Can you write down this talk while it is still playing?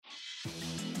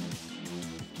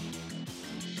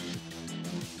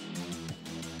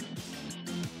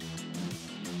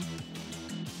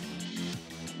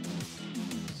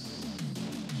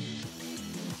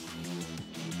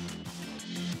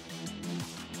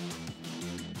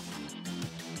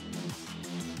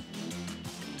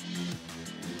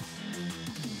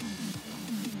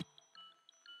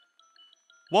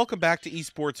Welcome back to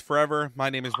Esports Forever. My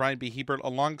name is Ryan B. Hebert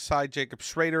alongside Jacob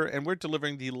Schrader, and we're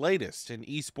delivering the latest in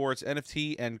esports,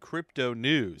 NFT, and crypto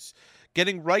news.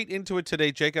 Getting right into it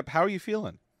today, Jacob, how are you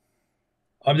feeling?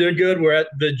 I'm doing good. We're at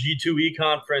the G2E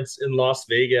conference in Las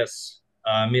Vegas,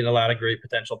 meeting a lot of great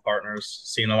potential partners,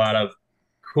 seeing a lot of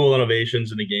cool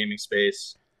innovations in the gaming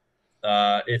space.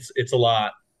 It's a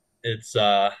lot. It's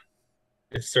uh,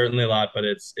 it's certainly a lot, but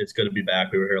it's good to be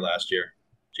back. We were here last year.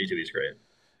 G2E is great.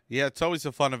 Yeah, it's always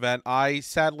a fun event. I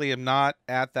sadly am not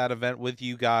at that event with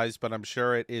you guys, but I'm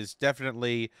sure it is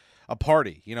definitely a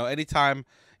party. Anytime,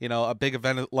 a big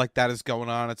event like that is going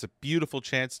on, it's a beautiful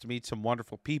chance to meet some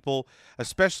wonderful people,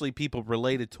 especially people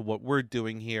related to what we're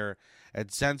doing here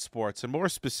at Zen Sports. And more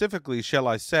specifically, shall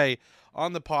I say,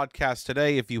 on the podcast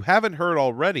today, if you haven't heard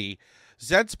already,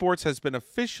 Zen Sports has been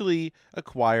officially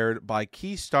acquired by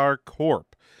Keystar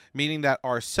Corp, meaning that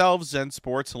ourselves, Zen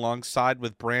Sports, alongside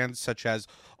with brands such as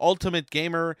Ultimate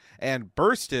Gamer and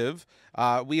Burstive,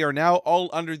 we are now all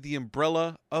under the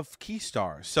umbrella of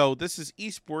Keystar. So this is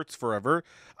Esports Forever,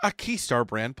 a Keystar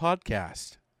brand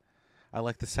podcast. I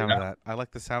like the sound of Yeah. that. I like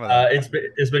the sound of that. It's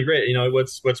been great.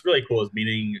 What's really cool is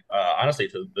meeting honestly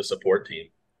to the support team.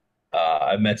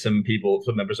 I've met some people,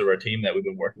 some members of our team that we've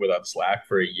been working with on Slack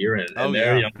for a year, and, Oh and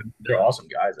they're yeah. they're awesome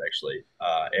guys actually.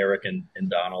 Eric and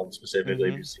Donald specifically,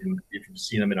 hmm if you've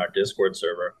seen them in our Discord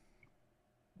server,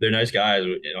 they're nice guys.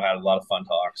 Had a lot of fun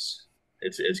talks.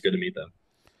 It's good to meet them.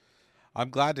 I'm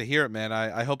glad to hear it, man.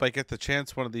 I hope I get the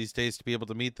chance one of these days to be able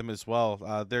to meet them as well.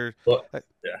 Well, I,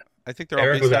 yeah, I think they're all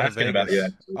Eric was based out of asking about you.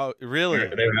 Vegas. Actually. Oh, really?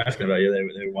 They were asking about you.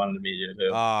 They wanted to meet you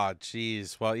too. Ah,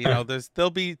 geez. Well, there'll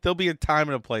be a time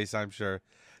and a place, I'm sure.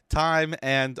 Time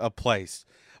and a place.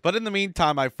 But in the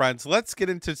meantime, my friends, let's get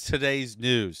into today's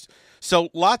news. So,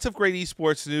 lots of great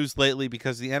esports news lately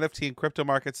because the NFT and crypto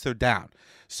markets, they're down.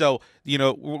 So,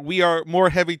 we are more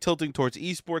heavy tilting towards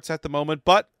esports at the moment,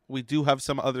 but we do have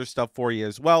some other stuff for you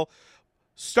as well.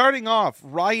 Starting off,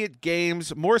 Riot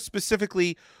Games, more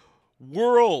specifically,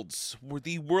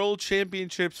 the World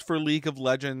Championships for League of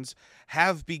Legends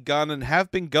have begun and have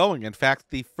been going. In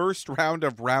fact, the first round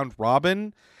of round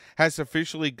robin has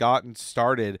officially gotten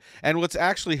started. And what's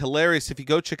actually hilarious, if you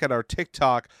go check out our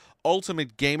TikTok,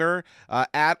 Ultimate Gamer,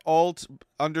 at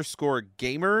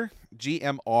alt_gamer,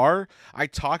 GMR, I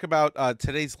talk about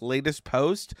today's latest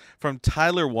post from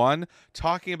Tyler1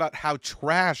 talking about how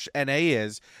trash NA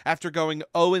is after going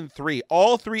 0-3.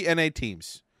 All three NA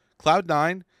teams,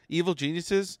 Cloud9, Evil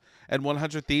Geniuses, and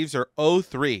 100 Thieves, are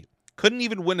 0-3. Couldn't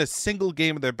even win a single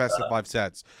game of their best of 5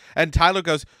 sets. And Tyler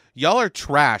goes, y'all are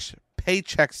trash,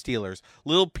 paycheck stealers,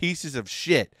 little pieces of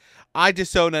shit. I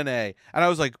disown NA. And I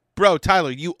was like, bro,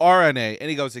 Tyler, you are NA. And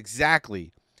he goes,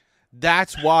 exactly.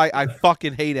 That's why I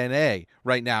fucking hate NA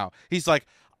right now. He's like,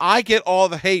 I get all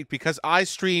the hate because I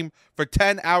stream for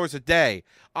 10 hours a day.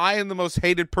 I am the most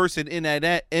hated person in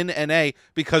NA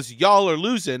because y'all are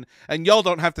losing and y'all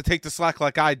don't have to take the slack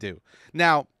like I do.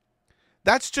 Now,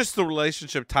 that's just the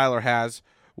relationship Tyler has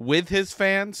with his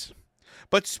fans.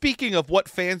 But speaking of what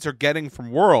fans are getting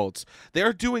from Worlds,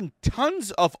 they're doing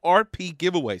tons of RP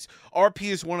giveaways. RP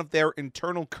is one of their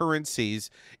internal currencies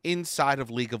inside of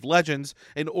League of Legends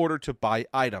in order to buy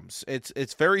items.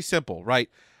 It's very simple, right?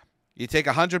 You take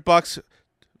 $100, $50,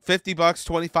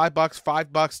 $25,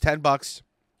 $5, $10.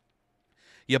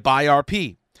 You buy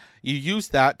RP. You use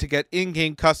that to get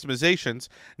in-game customizations.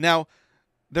 Now,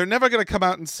 they're never going to come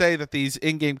out and say that these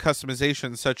in-game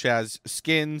customizations, such as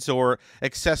skins or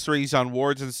accessories on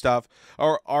wards and stuff,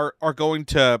 are going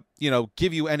to,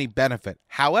 give you any benefit.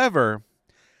 However,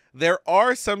 there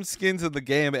are some skins in the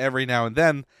game every now and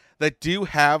then that do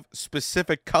have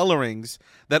specific colorings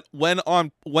that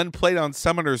when played on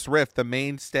Summoner's Rift, the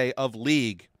mainstay of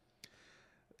League,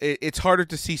 it's harder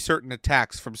to see certain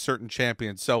attacks from certain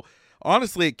champions. So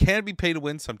honestly, it can be pay to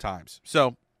win sometimes.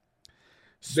 So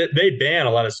They ban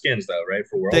a lot of skins though, right?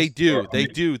 For they Worlds.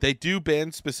 do. They do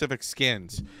ban specific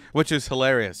skins, which is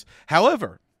hilarious.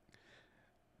 However,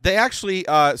 they actually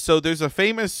so there's a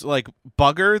famous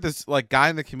bugger, this guy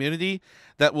in the community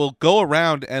that will go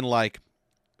around and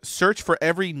search for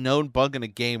every known bug in a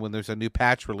game when there's a new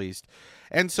patch released.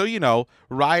 And so,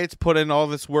 Riot's put in all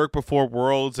this work before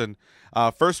Worlds, and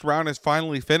first round is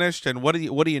finally finished. And what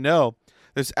do you know?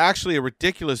 There's actually a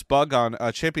ridiculous bug on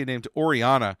a champion named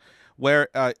Orianna, where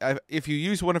if you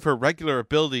use one of her regular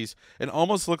abilities, it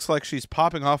almost looks like she's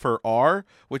popping off her R,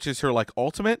 which is her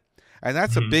ultimate. And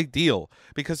that's a Mhm. big deal,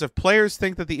 because if players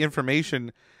think that the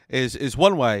information is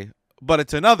one way, but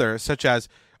it's another, such as,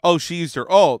 oh, she used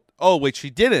her ult, oh, wait, she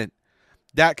didn't,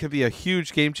 that could be a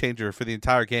huge game changer for the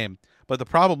entire game. But the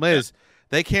problem Yeah. is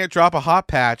they can't drop a hot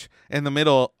patch in the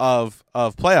middle of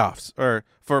playoffs or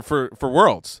for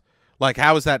Worlds. Like,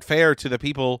 how is that fair to the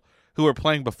people who were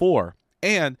playing before?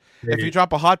 And if you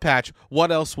drop a hot patch,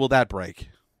 what else will that break?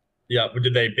 Yeah, but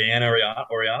did they ban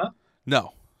Oriana?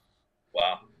 No.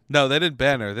 Wow. No, they didn't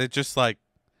ban her. They just like,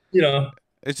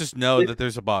 it's just that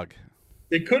there's a bug.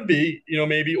 It could be,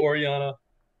 maybe Oriana.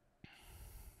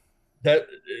 That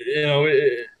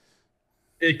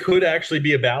it could actually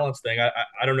be a balance thing.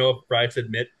 I don't know if Riot's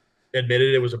admitted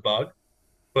it was a bug,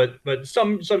 but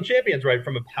some champions, right,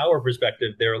 from a power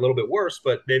perspective, they're a little bit worse,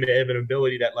 but they may have an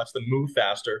ability that lets them move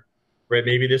faster, right?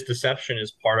 Maybe this deception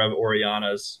is part of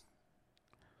Oriana's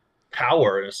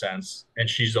power in a sense, and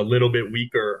she's a little bit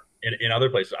weaker in other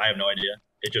places. I have no idea.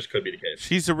 It just could be the case.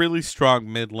 She's a really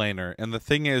strong mid laner, and the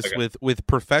thing is, with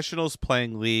professionals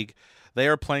playing League, they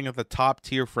are playing at the top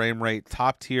tier frame rate,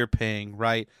 top tier ping,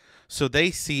 right? So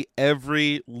they see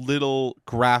every little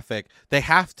graphic. They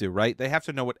have to, right? They have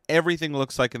to know what everything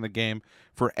looks like in the game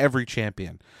for every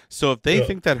champion. So if they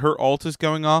think that her ult is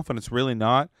going off and it's really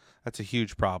not, that's a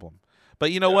huge problem.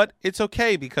 But you know what? It's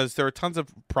okay because there are tons of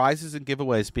prizes and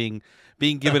giveaways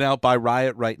being given out by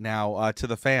Riot right now to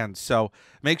the fans. So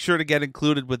make sure to get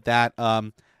included with that.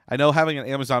 I know having an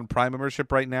Amazon Prime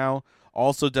membership right now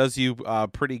also does you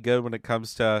pretty good when it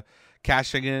comes to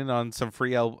cashing in on some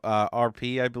free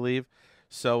RP, I believe.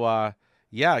 So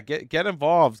get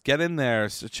involved, get in there.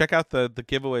 So check out the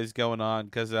giveaways going on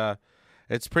because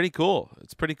it's pretty cool.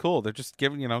 It's pretty cool. They're just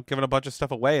giving a bunch of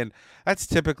stuff away, and that's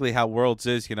typically how Worlds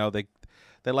is.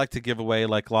 They like to give away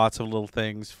like lots of little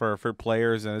things for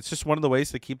players, and it's just one of the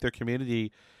ways to keep their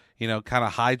community, kind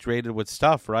of hydrated with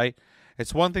stuff, right?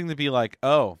 It's one thing to be like,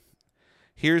 oh,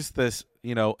 here's this,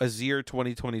 Azir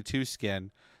 2022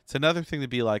 skin. It's another thing to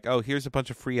be like, oh, here's a bunch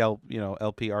of free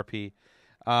LPRP,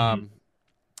 and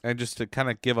just to kind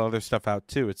of give other stuff out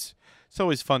too. It's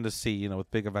always fun to see,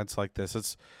 with big events like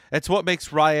this. It's what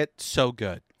makes Riot so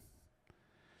good.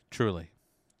 Truly.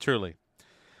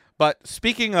 But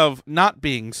speaking of not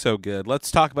being so good, let's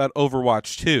talk about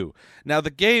Overwatch 2. Now the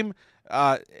game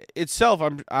itself,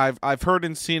 I've heard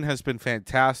and seen has been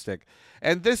fantastic,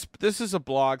 and this is a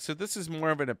blog, so this is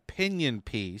more of an opinion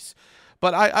piece.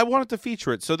 But I wanted to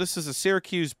feature it. So this is a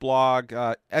Syracuse blog,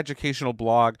 educational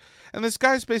blog, and this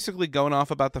guy's basically going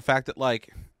off about the fact that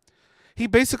like he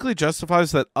basically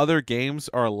justifies that other games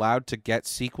are allowed to get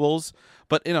sequels,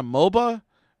 but in a MOBA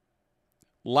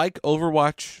like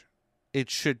Overwatch, it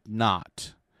should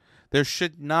not. There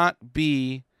should not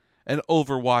be an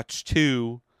Overwatch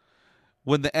 2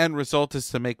 when the end result is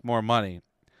to make more money.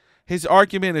 His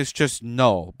argument is just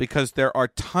no, because there are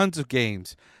tons of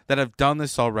games that have done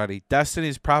this already. Destiny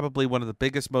is probably one of the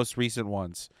biggest, most recent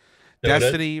ones.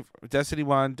 Destiny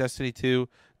 1, Destiny 2,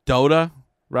 Dota,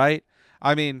 right?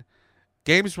 I mean,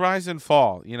 games rise and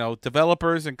fall.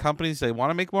 Developers and companies, they want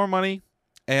to make more money,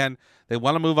 and they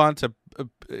want to move on to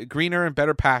greener and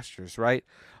better pastures, right?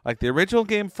 Like the original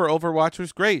game for Overwatch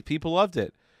was great. People loved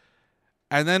it.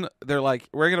 And then they're like,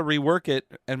 we're going to rework it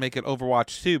and make it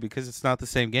Overwatch 2 because it's not the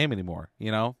same game anymore,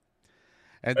 And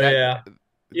that,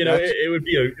 it would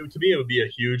be to me, it would be a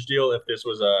huge deal if this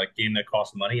was a game that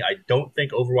cost money. I don't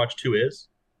think Overwatch 2 is.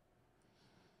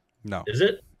 No. Is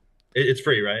it? It's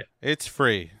free, right? It's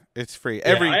free. It's free.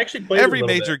 Yeah, I actually played every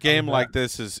major game like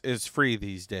this is free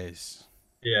these days.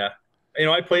 Yeah.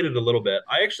 I played it a little bit.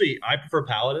 I prefer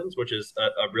Paladins, which is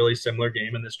a really similar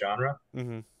game in this genre.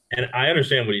 Mm-hmm. And I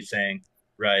understand what he's saying,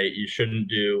 right? You shouldn't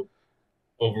do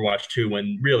Overwatch 2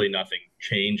 when really nothing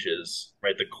changes,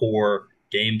 right? The core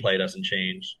gameplay doesn't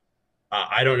change.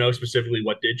 I don't know specifically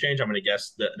what did change. I'm going to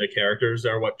guess that the characters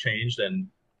are what changed, and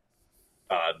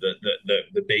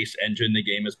the base engine the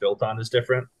game is built on is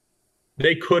different.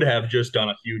 They could have just done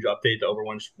a huge update to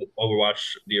Overwatch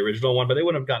the original one, but they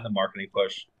wouldn't have gotten the marketing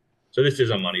push. So this is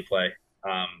a money play.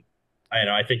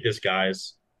 I think this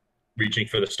guy's reaching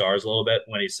for the stars a little bit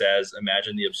when he says,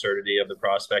 imagine the absurdity of the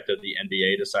prospect of the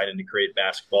NBA deciding to create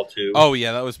basketball 2. Oh,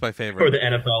 yeah, that was my favorite. Or the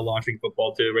NFL launching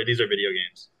football 2, right? These are video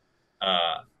games.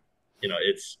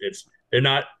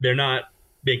 They're not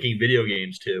making video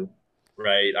games 2,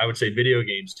 right? I would say video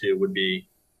games 2 would be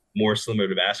more similar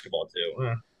to basketball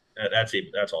 2.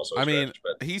 That's also a stretch,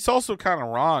 but he's also kind of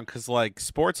wrong because like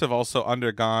sports have also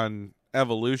undergone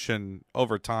evolution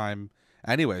over time.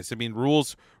 Anyways, I mean,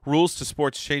 rules to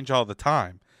sports change all the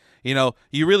time.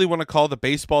 You really want to call the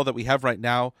baseball that we have right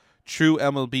now true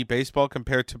MLB baseball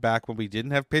compared to back when we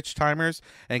didn't have pitch timers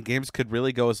and games could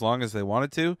really go as long as they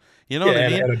wanted to. You know what I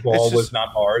mean? And a ball was not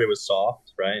hard; it was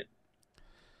soft, right?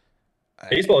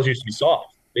 Baseballs used to be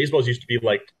soft. Baseballs used to be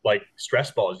like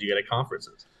stress balls you get at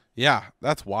conferences. Yeah,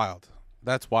 that's wild.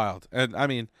 That's wild. And I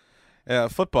mean,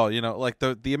 Football, like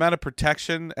the amount of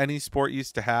protection any sport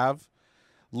used to have,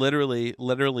 literally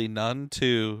none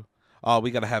to, oh,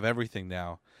 we got to have everything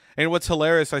now. And what's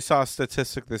hilarious, I saw a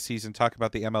statistic this season talk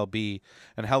about the MLB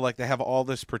and how like they have all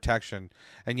this protection,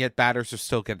 and yet batters are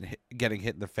still getting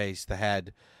hit in the face, the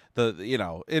head,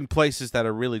 in places that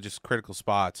are really just critical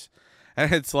spots.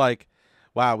 And it's like,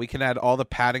 wow, we can add all the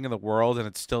padding in the world, and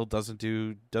it still doesn't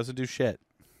do shit.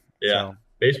 Yeah. So,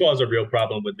 Baseball has a real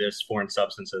problem with this foreign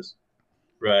substances,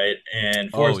 right? And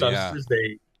foreign oh yeah,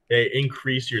 substances, they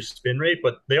increase your spin rate,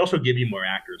 but they also give you more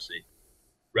accuracy,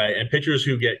 right? And pitchers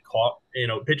who get caught,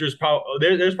 pitchers probably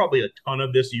there's probably a ton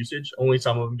of this usage. Only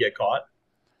some of them get caught,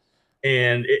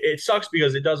 and it sucks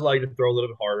because it does allow you to throw a little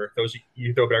bit harder.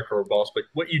 You throw better curveballs, but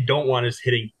what you don't want is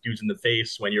hitting dudes in the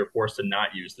face when you're forced to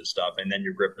not use this stuff, and then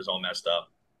your grip is all messed up.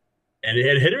 And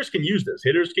hitters can use this.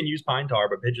 Hitters can use pine tar,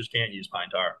 but pitchers can't use pine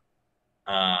tar.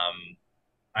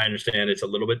 I understand it's a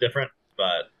little bit different,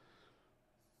 but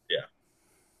yeah.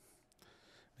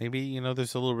 maybe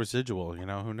there's a little residual.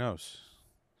 Who knows?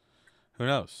 Who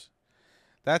knows?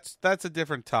 That's a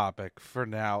different topic for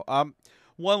now.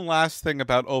 One last thing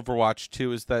about Overwatch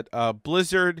 2 is that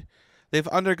Blizzard, they've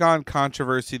undergone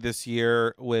controversy this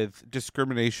year with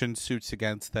discrimination suits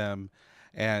against them,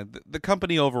 and the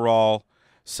company overall.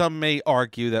 Some may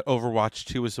argue that Overwatch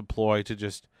 2 is a ploy to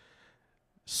just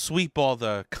sweep all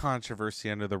the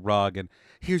controversy under the rug, and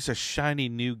here's a shiny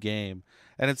new game.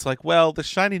 And it's like, well, the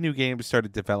shiny new game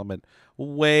started development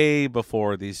way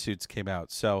before these suits came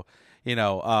out. So, they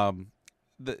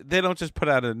don't just put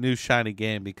out a new shiny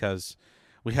game because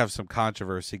we have some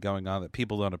controversy going on that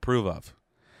people don't approve of.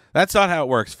 That's not how it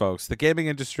works, folks. The gaming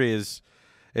industry is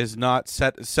not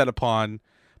set upon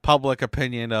public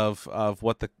opinion of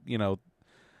what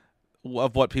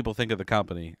of what people think of the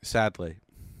company. Sadly,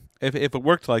 if it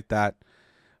worked like that,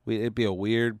 it'd be a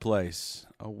weird place.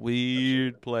 A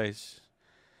weird place.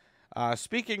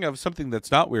 Speaking of something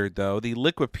that's not weird, though, the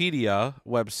Liquipedia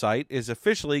website is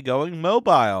officially going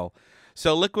mobile.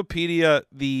 So Liquipedia,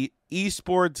 the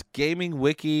esports gaming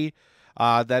wiki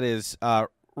that is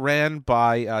ran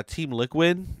by Team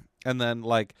Liquid, and then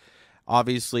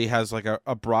obviously has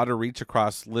a broader reach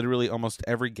across literally almost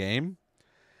every game,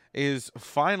 is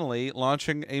finally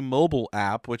launching a mobile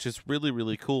app, which is really,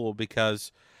 really cool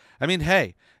because, I mean,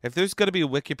 hey, if there's going to be a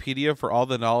Wikipedia for all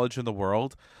the knowledge in the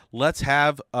world, let's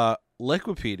have a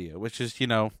Liquipedia, which is,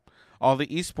 all the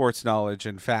esports knowledge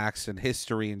and facts and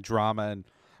history and drama and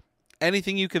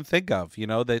anything you can think of,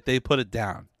 they put it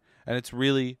down. And it's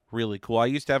really, really cool. I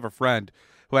used to have a friend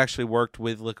who actually worked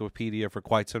with Liquipedia for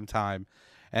quite some time.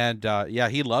 And,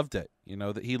 he loved it.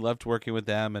 That he loved working with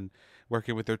them and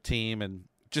working with their team and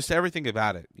just everything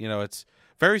about it. It's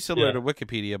very similar to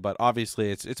Wikipedia, but obviously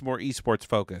it's more esports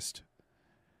focused.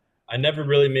 I never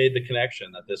really made the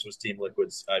connection that this was Team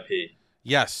Liquid's IP.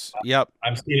 Yes. Yep.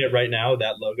 I'm seeing it right now.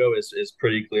 That logo is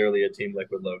pretty clearly a Team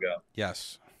Liquid logo.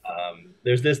 Yes.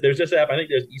 There's this app. I think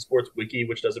there's Esports Wiki,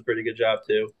 which does a pretty good job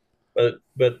too.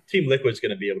 But Team Liquid's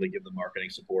going to be able to give the marketing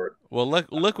support. Well,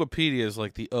 Liquipedia is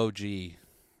like the OG.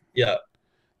 Yeah.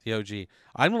 The OG.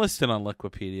 I'm listed on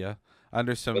Liquipedia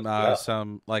under some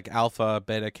alpha,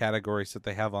 beta categories that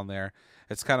they have on there.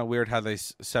 It's kind of weird how they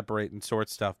separate and sort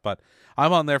stuff, but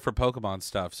I'm on there for Pokemon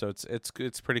stuff, so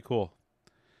it's pretty cool.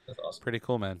 That's awesome. Pretty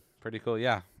cool, man. Pretty cool.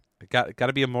 Yeah, it got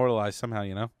to be immortalized somehow,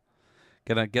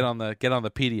 Get on the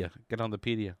pedia. Get on the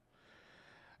pedia.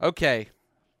 Okay,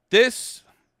 this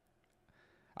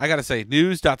I gotta say,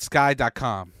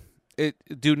 news.sky.com.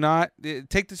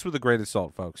 Take this with a grain of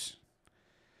salt, folks.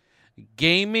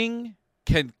 Gaming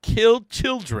can kill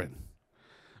children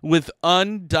with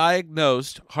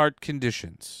undiagnosed heart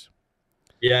conditions.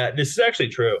 Yeah, this is actually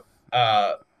true.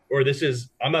 I'm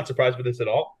not surprised with this at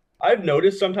all. I've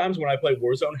noticed sometimes when I play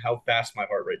Warzone how fast my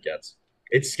heart rate gets.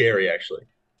 It's scary, actually.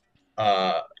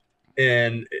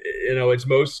 And it's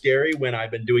most scary when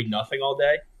I've been doing nothing all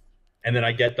day, and then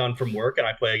I get done from work and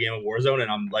I play a game of Warzone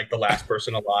and I'm like the last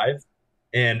person alive.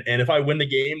 And if I win the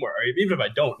game, or even if I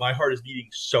don't, my heart is beating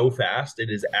so fast, it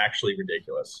is actually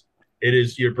ridiculous. It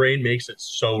is, your brain makes it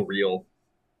so real.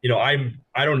 I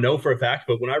don't know for a fact,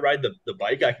 but when I ride the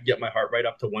bike, I can get my heart rate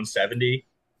up to 170,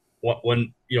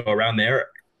 around there.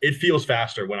 It feels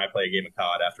faster when I play a game of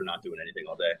COD after not doing anything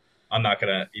all day. I'm not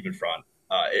gonna even front.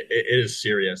 It is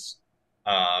serious.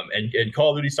 And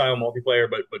Call of Duty style multiplayer,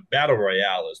 but Battle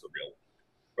Royale is the real one,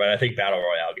 right? I think Battle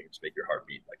Royale games make your heart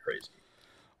beat like crazy.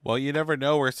 Well, you never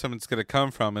know where someone's going to come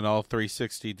from in all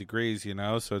 360 degrees,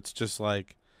 so it's just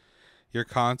like, you're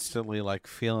constantly like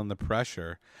feeling the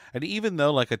pressure. And even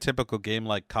though like a typical game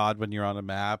like COD when you're on a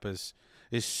map is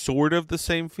sort of the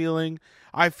same feeling,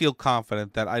 I feel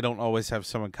confident that I don't always have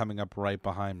someone coming up right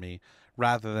behind me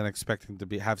rather than expecting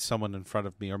to have someone in front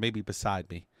of me or maybe beside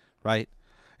me, right?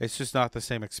 It's just not the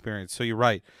same experience. So you're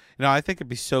right. I think it'd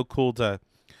be so cool to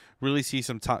really see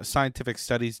some scientific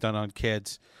studies done on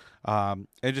kids, and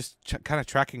just kind of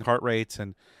tracking heart rates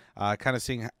and kind of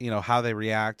seeing how they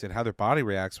react and how their body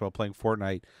reacts while playing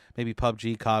Fortnite, maybe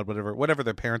PUBG, COD, whatever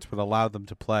their parents would allow them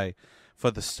to play for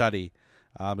the study.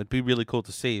 It'd be really cool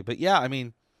to see. But yeah, I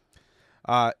mean,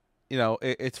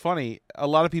 it's funny. A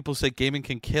lot of people say gaming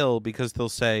can kill because they'll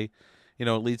say, it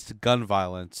leads to gun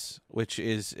violence, which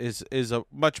is a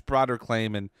much broader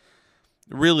claim and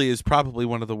really is probably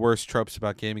one of the worst tropes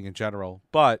about gaming in general.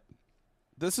 But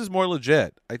this is more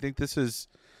legit. I think this is,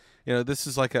 this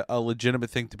is like a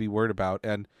legitimate thing to be worried about.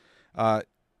 And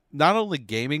not only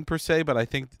gaming per se, but I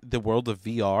think the world of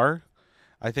VR,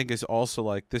 I think is also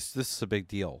like this is a big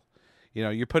deal.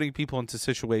 You're putting people into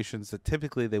situations that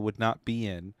typically they would not be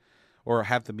in or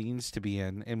have the means to be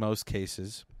in most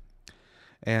cases.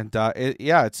 And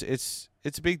it's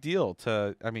a big deal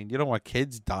you don't want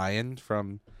kids dying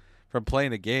from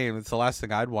playing a game. It's the last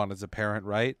thing I'd want as a parent,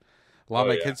 right? Allow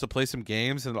my kids to play some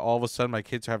games and all of a sudden my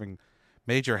kids are having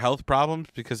major health problems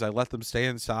because I let them stay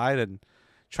inside and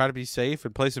try to be safe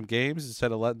and play some games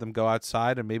instead of letting them go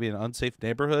outside and maybe an unsafe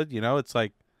neighborhood. It's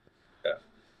like,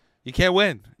 you can't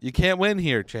win. You can't win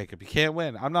here, Jacob. You can't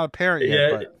win. I'm not a parent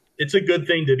yet. But it's a good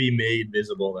thing to be made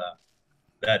visible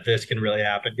that this can really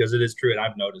happen, because it is true, and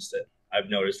I've noticed it. I've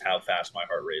noticed how fast my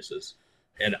heart races,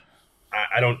 and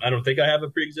I don't think I have a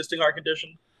pre-existing heart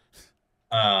condition.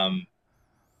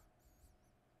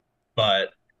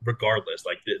 But regardless,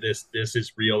 like this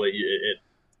is real.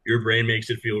 Your brain makes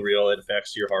it feel real. It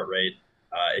affects your heart rate.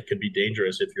 It could be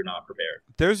dangerous if you're not prepared.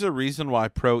 There's a reason why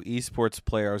pro esports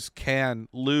players can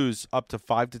lose up to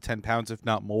 5 to 10 pounds, if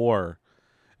not more,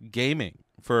 gaming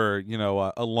for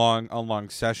a long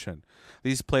session.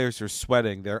 These players are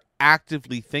sweating. They're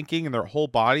actively thinking, and their whole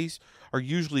bodies are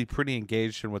usually pretty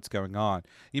engaged in what's going on.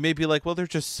 You may be like, well, they're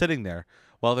just sitting there.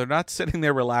 Well, they're not sitting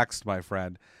there relaxed, my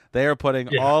friend. They are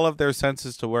putting all of their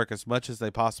senses to work as much as they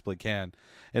possibly can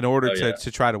in order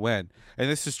to try to win. And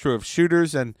this is true of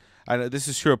shooters, and this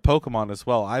is true of Pokemon as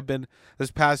well. I've been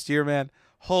this past year, man.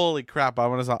 Holy crap! I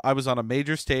was on a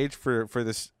major stage for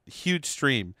this huge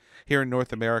stream here in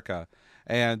North America,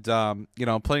 and I'm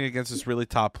playing against this really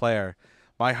top player.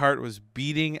 My heart was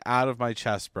beating out of my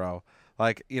chest, bro.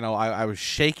 Like I was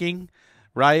shaking.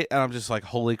 Right, and I'm just like,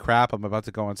 holy crap! I'm about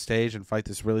to go on stage and fight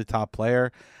this really top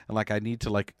player, and I need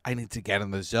to get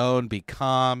in the zone, be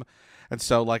calm, and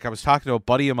so I was talking to a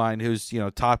buddy of mine who's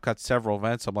top cut several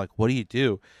events. I'm like, what do you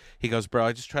do? He goes, bro,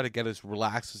 I just try to get as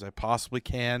relaxed as I possibly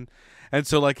can, and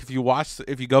so if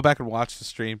you go back and watch the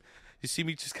stream, you see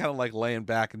me just kind of laying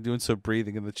back and doing some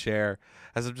breathing in the chair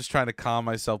as I'm just trying to calm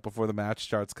myself before the match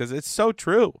starts, because it's so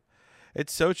true.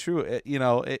 It's so true.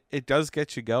 It does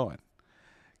get you going.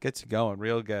 Gets you going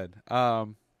real good.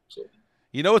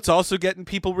 It's also getting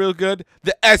people real good?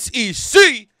 The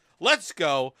SEC! Let's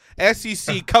go.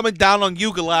 SEC coming down on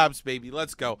Yuga Labs, baby.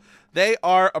 Let's go. They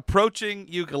are approaching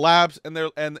Yuga Labs and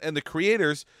the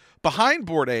creators behind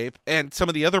Bored Ape and some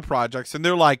of the other projects, and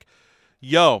they're like,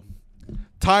 yo,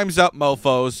 time's up,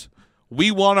 mofos.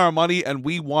 We want our money, and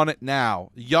we want it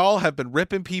now. Y'all have been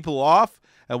ripping people off,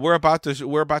 and we're about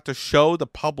to show the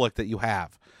public that you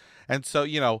have. And so,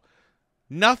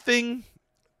 nothing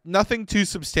too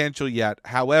substantial yet.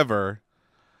 However,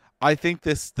 I think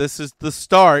this is the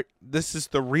start. This is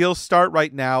the real start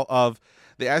right now of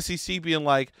the SEC being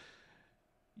like,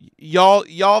 y'all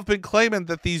have been claiming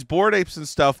that these Bored Apes and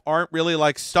stuff aren't really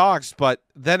like stocks, but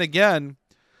then again,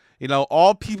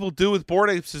 all people do with Bored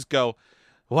Apes is go,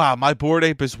 wow, my Bored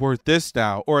Ape is worth this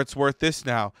now, or it's worth this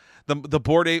now. The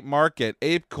Bored Ape market,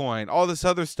 ApeCoin, all this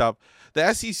other stuff.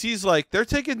 The SEC's like, they're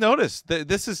taking notice.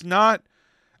 This is not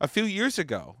a few years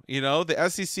ago. The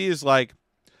SEC is like,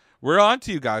 we're on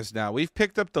to you guys now. We've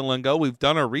picked up the lingo. We've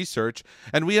done our research,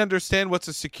 and we understand what's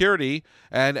a security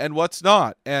and what's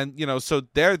not. And, so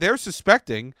they're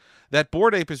suspecting that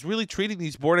Bored Ape is really treating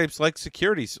these Bored Apes like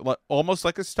securities, almost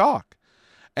like a stock.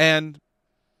 And,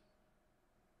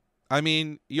 I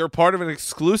mean, you're part of an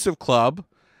exclusive club,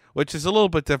 which is a little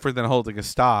bit different than holding a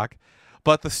stock,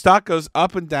 but the stock goes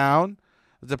up and down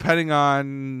depending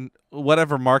on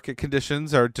whatever market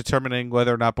conditions are determining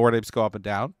whether or not Bored Apes go up and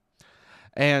down.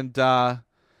 And I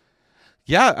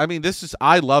mean,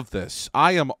 I love this.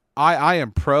 I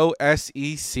am pro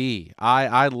SEC.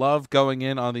 I love going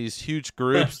in on these huge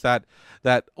groups that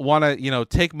want to,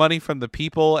 take money from the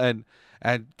people and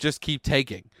and just keep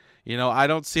taking. I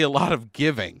don't see a lot of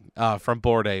giving from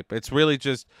Bored Ape. It's really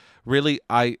just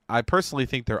I personally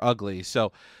think they're ugly.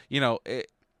 So,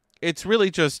 it's really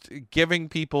just giving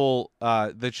people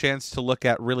the chance to look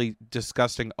at really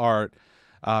disgusting art.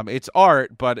 It's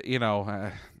art, but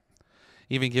even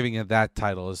giving it that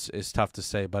title is tough to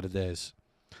say, but it is.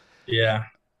 Yeah.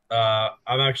 I'm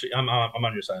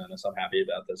on your side on this. I'm happy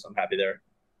about this. I'm happy they're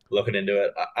looking into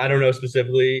it. I don't know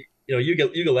specifically.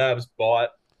 Yuga Labs bought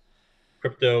the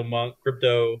CryptoPunks.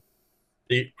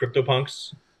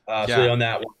 So they Yeah. own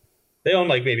that one. They own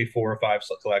like maybe four or five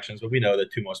collections, but we know the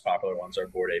two most popular ones are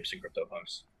Bored Apes and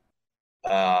CryptoPunks.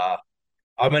 Uh,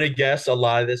 I'm gonna guess a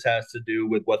lot of this has to do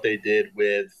with what they did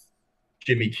with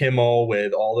Jimmy Kimmel,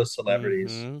 with all the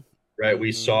celebrities, Mm-hmm. right? We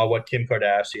Mm-hmm. saw what Kim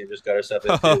Kardashian just got herself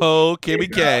into. Oh, Paid,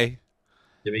 Kimmy K.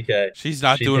 Jimmy K. She's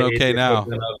not She doing paid okay the now.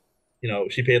 equivalent of,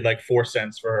 she paid like 4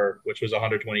 cents for her, which was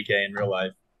 120K in real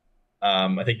life.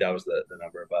 I think that was the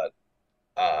number, but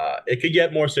it could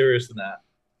get more serious than that.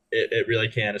 It really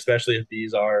can, especially if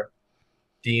these are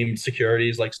deemed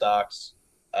securities like stocks.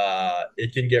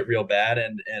 It can get real bad,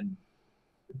 and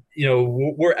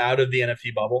we're out of the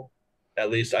NFT bubble. At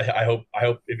least I hope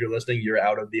if you're listening, you're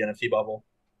out of the NFT bubble.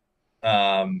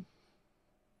 Um,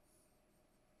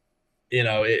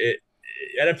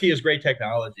 NFT is great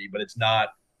technology, but it's not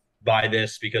buy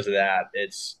this because of that.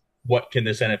 It's what can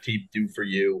this NFT do for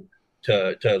you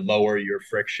to lower your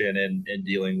friction in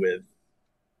dealing with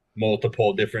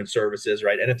multiple different services,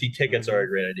 right? NFT tickets are Mm-hmm. a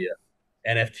great idea.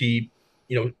 NFT,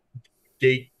 you know,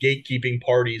 gatekeeping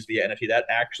parties via NFT that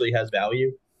actually has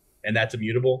value and that's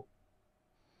immutable.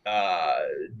 Uh,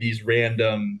 these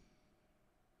random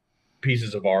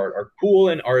pieces of art are cool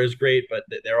and art is great, but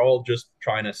they're all just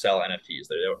trying to sell NFTs.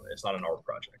 It's not an art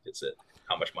project. It's a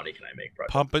how much money can I make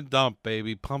project. Pump and dump,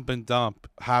 baby. Pump and dump.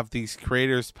 Have these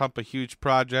creators pump a huge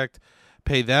project,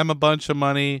 pay them a bunch of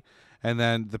money, and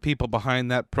then the people behind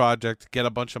that project get a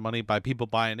bunch of money by people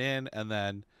buying in, and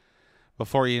then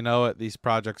before you know it, these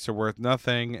projects are worth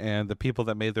nothing, and the people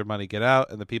that made their money get out,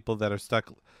 and the people that are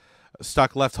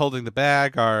stuck left holding the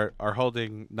bag are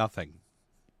holding nothing.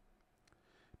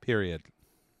 Period.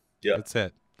 Yeah. That's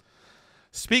it.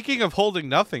 Speaking of holding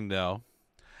nothing, though,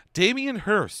 Damien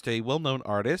Hirst, a well-known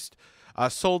artist,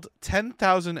 sold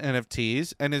 10,000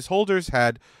 NFTs, and his holders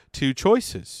had two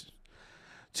choices: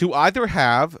 to either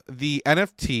have the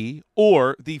NFT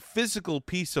or the physical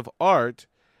piece of art.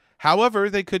 However,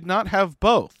 they could not have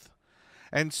both.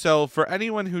 And so for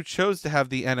anyone who chose to have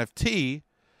the NFT,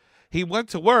 he went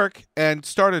to work and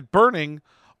started burning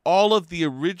all of the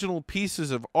original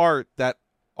pieces of art that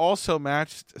also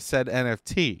matched said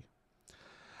NFT.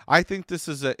 I think this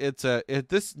is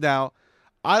this now.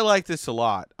 I like this a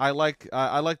lot. I like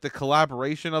the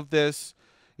collaboration of this.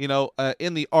 In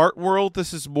the art world,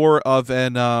 this is more of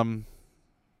an art.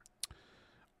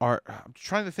 I'm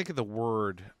trying to think of the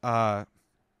word.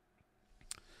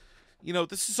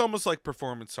 This is almost like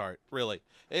performance art. Really,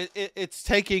 it's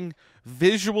taking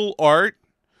visual art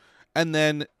and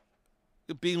then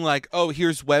being like, oh,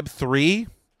 here's Web3,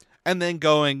 and then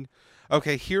going,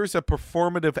 okay, here's a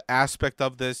performative aspect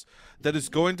of this that is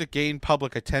going to gain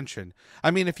public attention.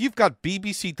 I mean, if you've got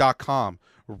BBC.com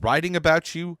writing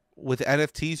about you with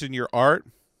NFTs in your art,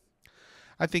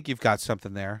 I think you've got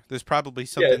something there. There's probably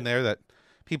something there that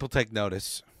people take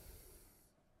notice.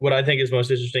 What I think is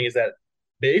most interesting is that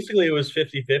basically it was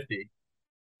 50-50.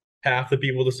 Half the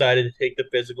people decided to take the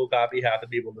physical copy, half the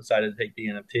people decided to take the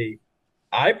NFT.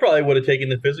 I probably would have taken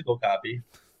the physical copy,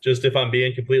 just if I'm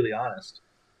being completely honest.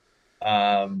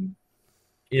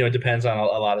 It depends on a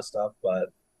lot of stuff, but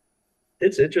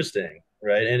it's interesting,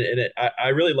 right? I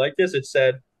really like this. It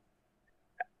said,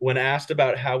 when asked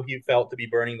about how he felt to be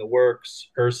burning the works,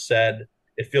 Hearst said,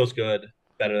 "It feels good,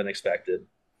 better than expected."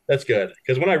 That's good.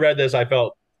 Because when I read this, I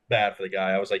felt bad for the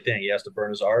guy. I was like, dang, he has to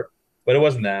burn his art. But it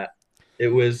wasn't that. It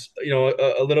was,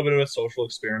 a little bit of a social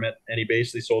experiment. And he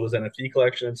basically sold his NFT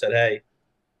collection and said, hey,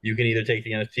 you can either take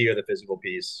the NFT or the physical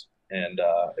piece. And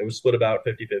it was split about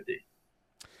 50-50.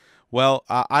 Well,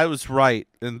 I was right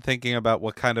in thinking about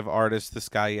what kind of artist this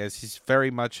guy is. He's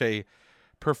very much a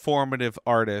performative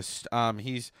artist.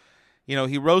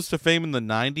 He rose to fame in the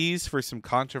 90s for some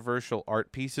controversial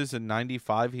art pieces. In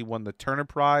 95, he won the Turner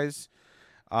Prize.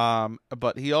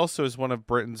 But he also is one of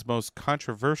Britain's most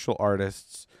controversial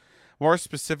artists. More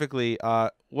specifically,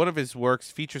 one of his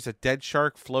works features a dead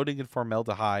shark floating in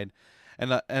formaldehyde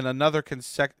and another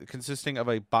consisting of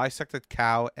a bisected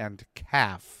cow and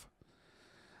calf.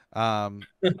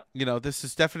 This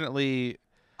is definitely,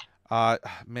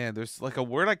 man, there's like a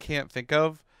word I can't think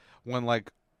of when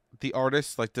like the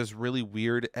artist like does really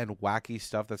weird and wacky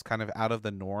stuff that's kind of out of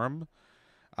the norm.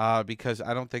 because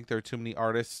I don't think there are too many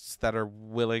artists that are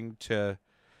willing to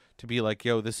be like,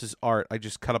 yo, this is art. I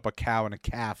just cut up a cow and a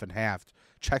calf in half.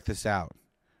 Check this out,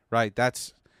 right?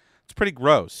 It's pretty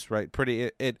gross, right?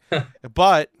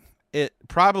 But it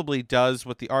probably does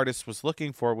what the artist was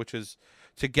looking for, which is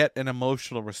to get an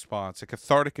emotional response, a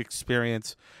cathartic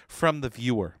experience from the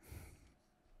viewer.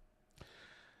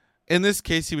 In this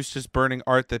case, he was just burning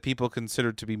art that people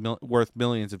considered to be worth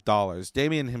millions of dollars.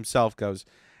 Damien himself goes,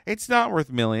 "It's not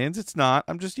worth millions. It's not.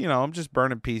 I'm just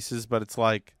burning pieces." But it's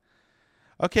like,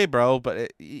 okay, bro,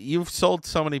 but you've sold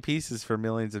so many pieces for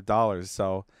millions of dollars,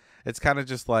 so it's kind of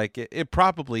just like it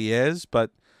probably is, but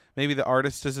maybe the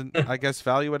artist doesn't, I guess,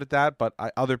 value it at that, but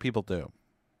other people do.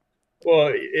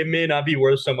 Well, it may not be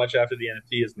worth so much after the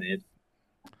NFT is made,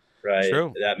 right?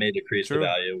 True. That may decrease the True.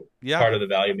 value. Yeah. Part of the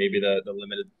value, maybe the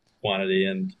limited quantity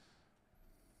and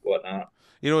whatnot.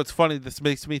 You know, it's funny. This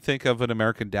makes me think of an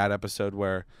American Dad episode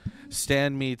where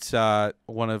Stan meets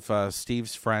one of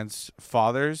Steve's friends'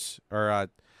 fathers, or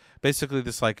basically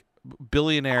this like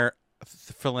billionaire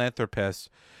philanthropist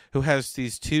who has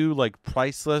these two like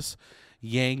priceless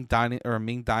Ming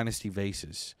Dynasty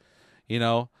vases, you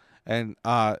know, and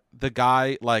the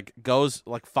guy like goes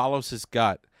like follows his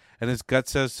gut, and his gut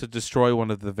says to destroy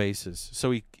one of the vases,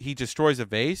 so he destroys a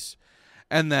vase,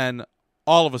 and then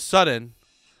all of a sudden,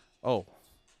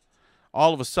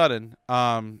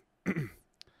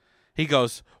 he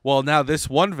goes, well, now this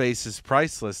one vase is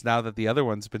priceless now that the other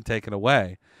one's been taken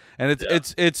away, and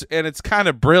it's kind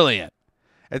of brilliant.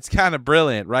 It's kind of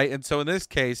brilliant, right? And so in this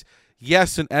case,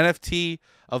 yes, an NFT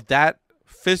of that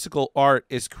physical art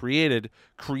is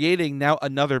creating now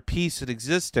another piece in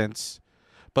existence,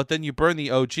 but then you burn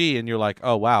the OG and you're like,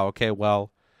 oh, wow, okay,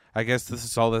 well, I guess this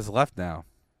is all that's left now.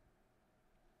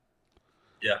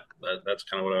 Yeah, that's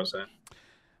kind of what I was saying.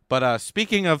 But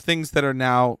speaking of things that are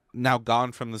now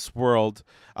gone from this world,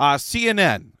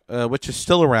 CNN, which is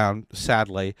still around,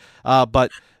 sadly,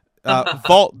 but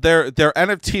Vault, their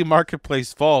NFT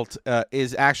marketplace Vault,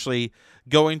 is actually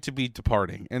going to be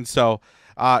departing. And so,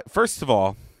 first of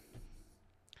all,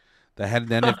 they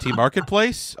had an NFT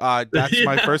marketplace. That's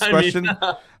my first question.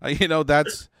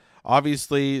 That's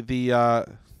obviously the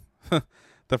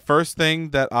the first thing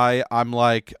that I'm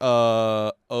like,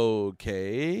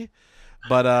 okay.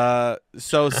 But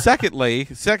so secondly,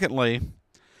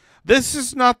 this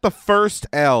is not the first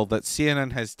L that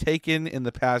CNN has taken in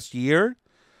the past year.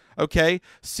 Okay,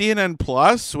 CNN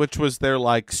Plus, which was their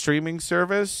like streaming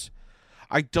service,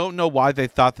 I don't know why they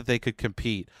thought that they could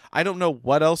compete. I don't know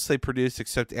what else they produce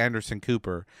except Anderson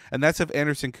Cooper, and that's if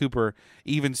Anderson Cooper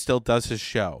even still does his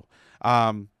show.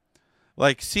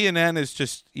 Like CNN is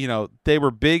just, they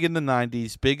were big in the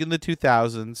 90s, big in the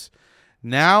 2000s.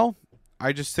 Now,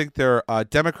 I just think they're a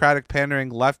Democratic pandering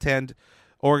left-hand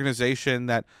organization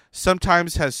that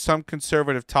sometimes has some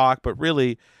conservative talk, but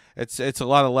really it's a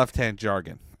lot of left-hand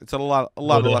jargon. It's a lot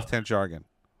of left-hand jargon.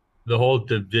 The whole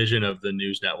division of the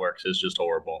news networks is just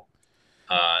horrible.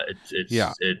 It's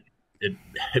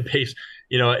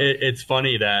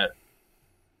funny that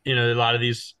a lot of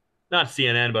these, not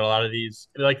CNN, but a lot of these,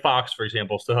 like Fox, for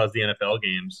example, still has the NFL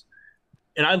games,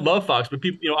 and I love Fox, but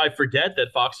people, I forget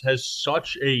that Fox has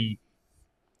such a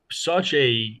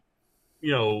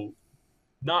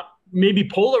not maybe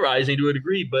polarizing to a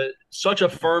degree, but such a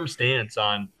firm stance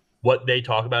on what they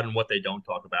talk about and what they don't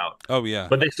talk about. Oh yeah,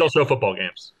 but they still show football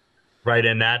games. Right.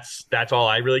 And that's all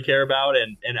I really care about.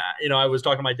 And I was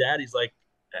talking to my dad. He's like,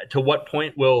 to what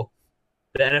point will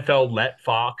the NFL let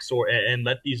Fox and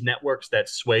let these networks that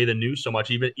sway the news so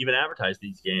much even advertise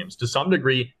these games? To some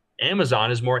degree, Amazon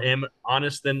is more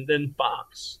honest than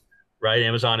Fox. Right.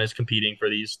 Amazon is competing for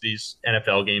these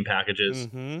NFL game packages.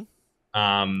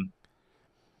 Mm-hmm.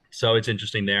 So it's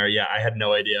interesting there. Yeah, I had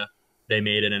no idea they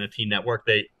made an NFT network.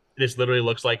 This literally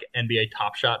looks like NBA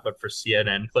Top Shot, but for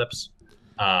CNN clips.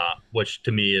 Which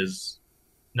to me is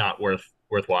not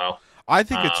worthwhile. I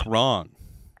think it's wrong.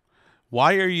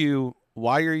 Why are you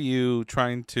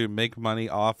trying to make money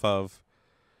off of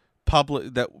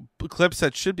clips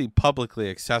that should be publicly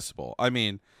accessible? I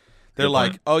mean, they're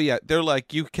like, oh yeah, they're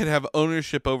like, you can have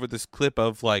ownership over this clip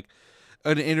of like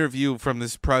an interview from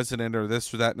this president or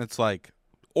this or that, and it's like,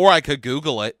 or I could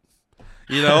Google it,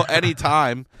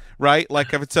 anytime, right?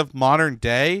 Like if it's of modern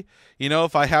day.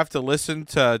 If I have to listen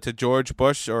to George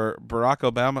Bush or Barack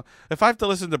Obama, if I have to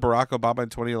listen to Barack Obama in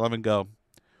 2011, go,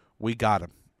 we got him.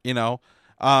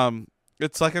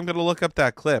 It's like I'm going to look up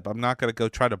that clip. I'm not going to go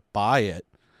try to buy it.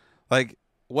 Like,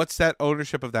 what's that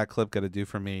ownership of that clip going to do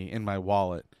for me in my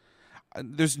wallet?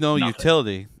 There's no Nothing.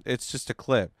 Utility. It's just a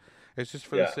clip. It's just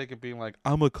for the Yeah. sake of being like,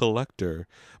 I'm a collector.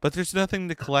 But there's nothing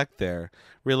to collect there,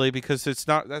 really, because that's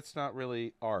not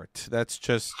really art. That's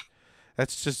just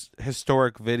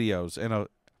historic videos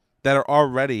that are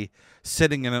already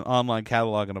sitting in an online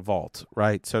catalog in a vault,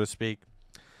 right, so to speak.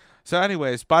 So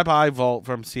anyways, bye-bye Vault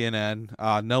from CNN.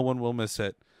 No one will miss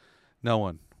it. No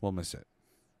one will miss it.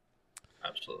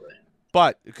 Absolutely.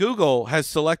 But Google has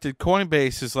selected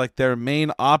Coinbase as like their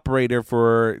main operator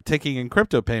for taking in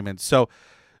crypto payments. So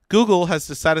Google has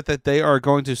decided that they are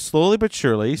going to slowly but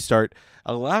surely start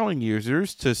allowing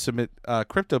users to submit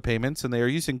crypto payments, and they are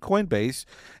using Coinbase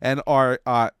and are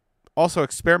also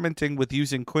experimenting with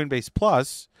using Coinbase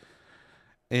Plus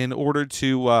in order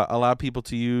to allow people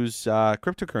to use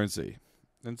cryptocurrency.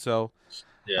 And so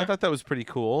I Yeah. thought that was pretty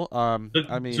cool. I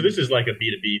So mean, this is like a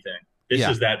B2B thing. This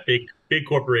yeah. is that big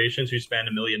corporations who spend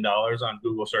 $1 million on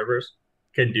Google servers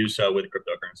can do so with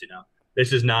cryptocurrency now.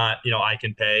 This is not, I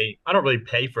can pay. I don't really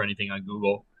pay for anything on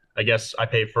Google. I guess I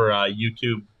pay for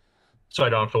YouTube so I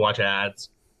don't have to watch ads,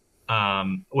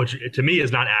 which to me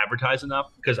is not advertised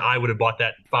enough because I would have bought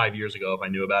that 5 years ago if I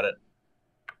knew about it.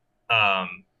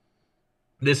 Um,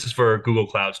 this is for Google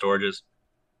Cloud storages,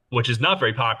 which is not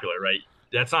very popular, right?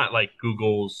 That's not like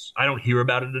Google's. I don't hear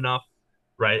about it enough,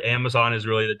 right? Amazon is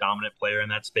really the dominant player in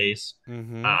that space.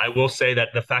 Mm-hmm. I will say that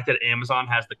the fact that Amazon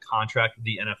has the contract with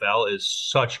the NFL is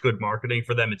such good marketing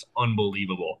for them. It's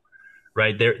unbelievable,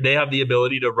 right? They have the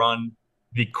ability to run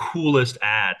the coolest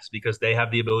ads because they have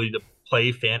the ability to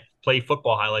play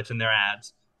football highlights in their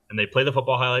ads, and they play the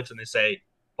football highlights and they say,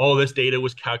 "Oh, this data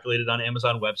was calculated on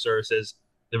Amazon Web Services.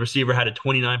 The receiver had a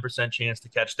 29% chance to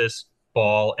catch this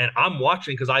ball," and I'm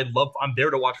watching because I'm there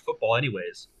to watch football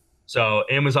anyways. So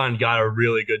Amazon got a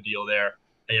really good deal there.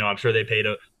 I'm sure they paid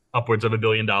upwards of $1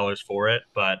 billion for it,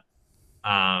 but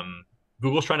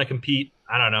Google's trying to compete.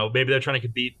 I don't know. Maybe they're trying to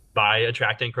compete by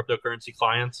attracting cryptocurrency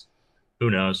clients. Who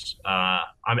knows?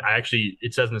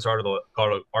 It says in this article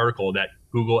that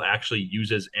Google actually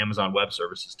uses Amazon Web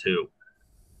Services too.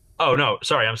 Oh no,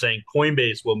 sorry, I'm saying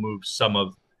Coinbase will move some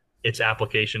of its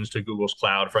applications to Google's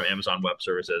cloud from Amazon Web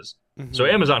Services. So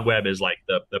Mm-hmm. Amazon Web is like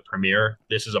the premier.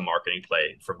 This is a marketing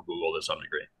play from Google to some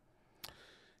degree.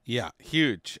 Yeah,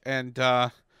 huge. And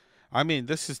I mean,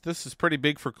 this is pretty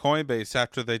big for Coinbase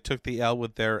after they took the L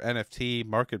with their NFT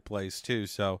marketplace too.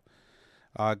 So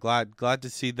glad to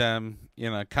see them,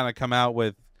 kind of come out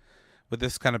with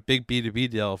this kind of big B2B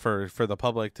deal for the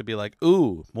public to be like,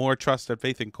 ooh, more trust and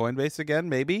faith in Coinbase again.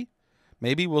 Maybe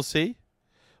we'll see.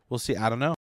 We'll see. I don't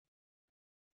know.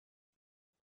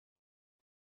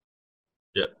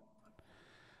 Yeah.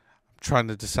 I'm trying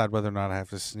to decide whether or not I have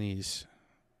to sneeze.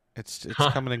 It's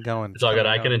coming and going. It's It's all good.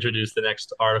 coming and I can going. introduce the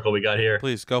next article we got here.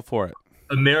 Please go for it.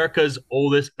 America's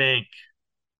oldest bank,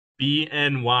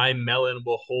 BNY Mellon,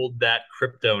 will hold that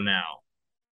crypto now.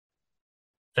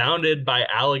 Founded by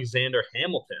Alexander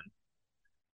Hamilton,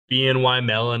 BNY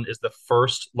Mellon is the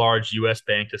first large U.S.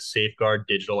 bank to safeguard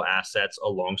digital assets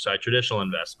alongside traditional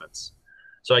investments.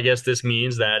 So I guess this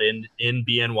means that in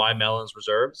BNY Mellon's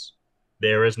reserves,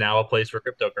 there is now a place for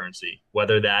cryptocurrency,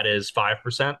 whether that is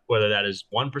 5%, whether that is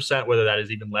 1%, whether that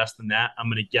is even less than that. I'm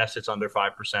going to guess it's under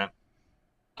 5%.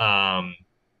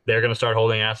 They're going to start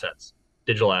holding assets,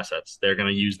 digital assets. They're going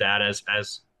to use that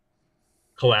as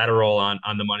collateral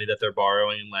on the money that they're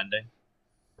borrowing and lending.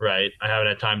 Right. I haven't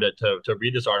had time to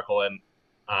read this article, and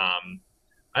I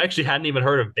actually hadn't even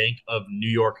heard of Bank of New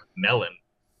York Mellon,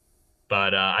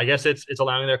 but I guess it's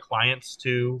allowing their clients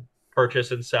to purchase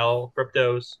and sell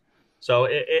cryptos. So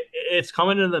it's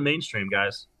coming into the mainstream,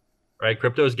 guys. Right,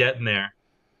 crypto's getting there.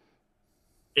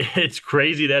 It's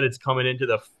crazy that it's coming into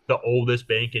the oldest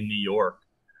bank in New York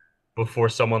before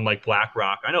someone like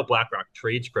BlackRock. I know BlackRock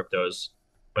trades cryptos,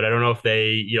 but I don't know if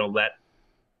they let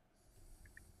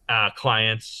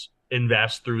clients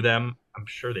invest through them. I'm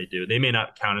sure they do. They may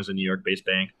not count as a New York based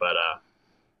bank, but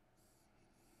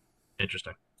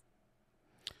interesting.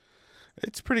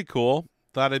 It's pretty cool.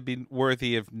 Thought it'd be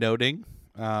worthy of noting.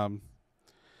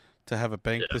 To have a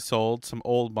bank Yeah. this old, some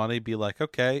old money, be like,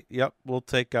 okay, yep, we'll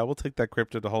take that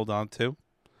crypto to hold on to.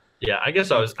 Yeah, I guess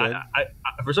Sounds good. I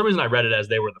for some reason I read it as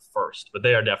they were the first, but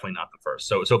they are definitely not the first.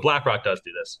 So BlackRock does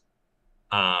do this.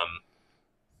 Um,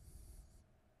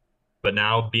 but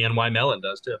now BNY Mellon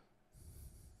does too.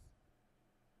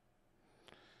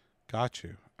 Got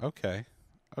you. Okay.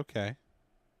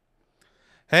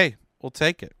 Hey, we'll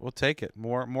take it.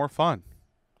 More fun.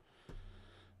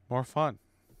 More fun.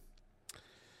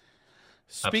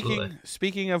 Absolutely.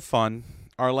 Speaking of fun,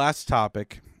 our last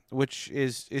topic, which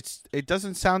is it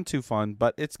doesn't sound too fun,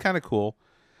 but it's kind of cool.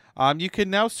 You can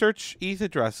now search ETH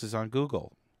addresses on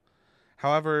Google.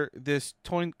 However, this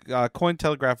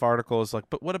Cointelegraph article is like,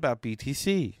 but what about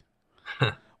BTC?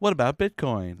 What about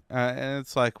Bitcoin? And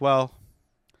it's like, well,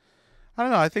 I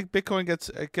don't know. I think Bitcoin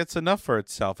gets enough for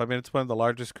itself. I mean, it's one of the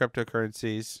largest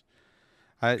cryptocurrencies.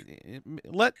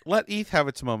 Let ETH have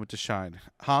its moment to shine,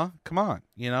 huh? Come on,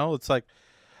 it's like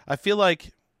I feel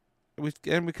like we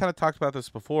kind of talked about this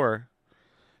before.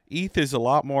 ETH is a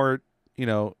lot more,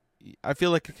 I feel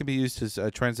like it can be used as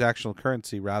a transactional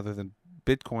currency rather than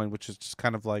Bitcoin, which is just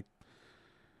kind of like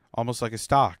almost like a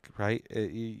stock, right?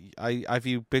 I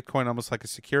view Bitcoin almost like a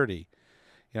security.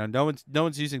 No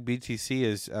one's using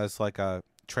BTC as like a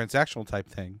transactional type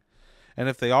thing, and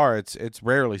if they are, it's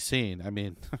rarely seen. I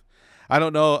mean, I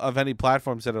don't know of any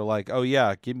platforms that are like, oh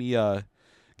yeah, give me 2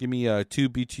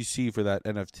 BTC for that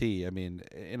NFT. I mean,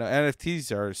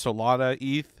 NFTs are Solana,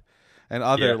 ETH, and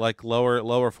other like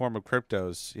lower form of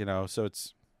cryptos. So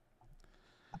it's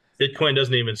Bitcoin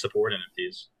doesn't even support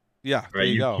NFTs. Yeah, right.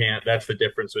 You can't. That's the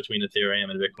difference between Ethereum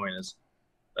and Bitcoin. Is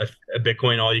a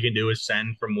Bitcoin, all you can do is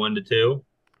send from 1 to 2.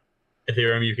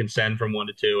 Ethereum, you can send from 1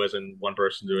 to 2, as in one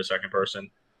person to a second person.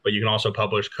 But you can also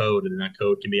publish code, and that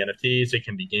code can be NFTs, it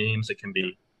can be games, it can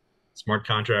be smart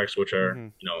contracts, which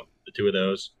are the 2 of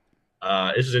those.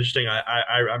 This is interesting.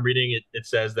 I'm reading it. It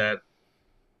says that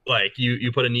like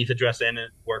you put an ETH address in,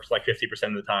 it works like 50%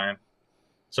 of the time.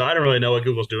 So I don't really know what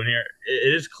Google's doing here.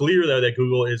 It is clear though that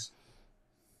Google is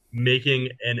making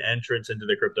an entrance into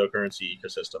the cryptocurrency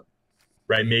ecosystem,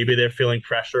 right? Maybe they're feeling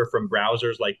pressure from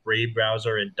browsers like Brave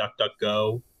browser and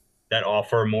DuckDuckGo that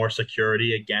offer more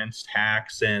security against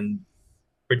hacks and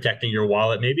protecting your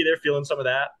wallet. Maybe they're feeling some of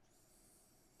that.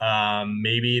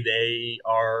 Maybe they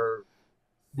are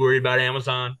worried about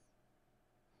Amazon,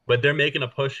 but they're making a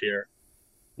push here.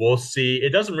 We'll see. It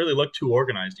doesn't really look too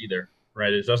organized either,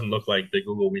 right? It doesn't look like the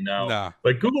Google we know. Nah.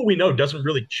 But Google we know doesn't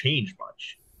really change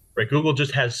much, right? Google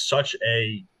just has such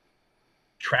a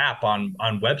trap on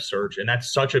web search, and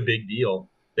that's such a big deal.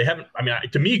 They haven't. I mean,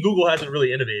 to me, Google hasn't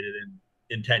really innovated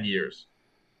in 10 years,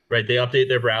 right? They update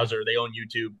their browser. They own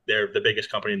YouTube. They're the biggest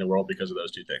company in the world because of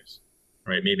those 2 things,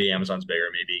 right? Maybe Amazon's bigger,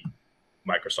 maybe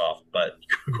Microsoft, but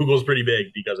Google's pretty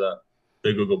big because of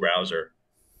the Google browser.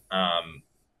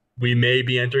 We may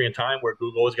be entering a time where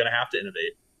Google is going to have to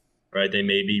innovate, right? They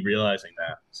may be realizing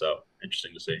that. So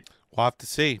interesting to see. We'll have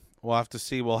to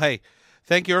see. Well, hey,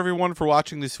 thank you everyone for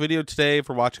watching this video today,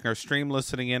 for watching our stream,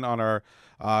 listening in on our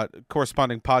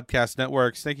corresponding podcast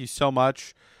networks. Thank you so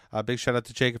much. Big shout out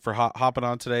to Jacob for hopping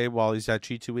on today while he's at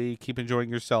G2E. Keep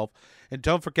enjoying yourself. And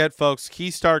don't forget, folks,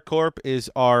 Keystart Corp is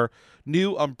our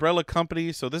new umbrella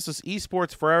company. So this is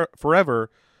Esports Forever,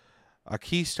 a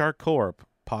Keystart Corp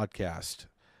podcast.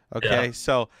 Okay,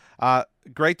 so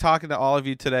great talking to all of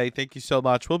you today. Thank you so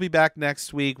much. We'll be back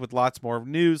next week with lots more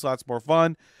news, lots more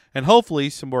fun, and hopefully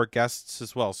some more guests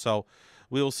as well. So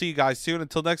we will see you guys soon.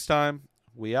 Until next time,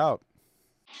 we out.